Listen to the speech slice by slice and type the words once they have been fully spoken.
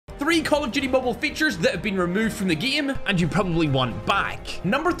3 Call of Duty mobile features that have been removed from the game and you probably want back.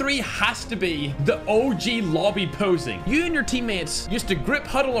 Number 3 has to be the OG lobby posing. You and your teammates used to grip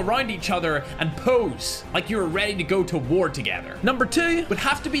huddle around each other and pose like you were ready to go to war together. Number 2 would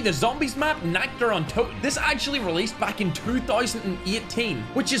have to be the Zombies map, Nectar on Totem. This actually released back in 2018,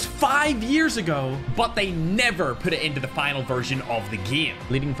 which is 5 years ago, but they never put it into the final version of the game,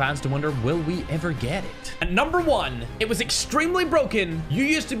 leading fans to wonder, will we ever get it? And number 1, it was extremely broken. You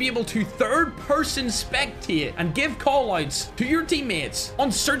used to be able to third-person spectate and give callouts to your teammates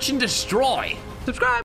on Search and Destroy. Subscribe!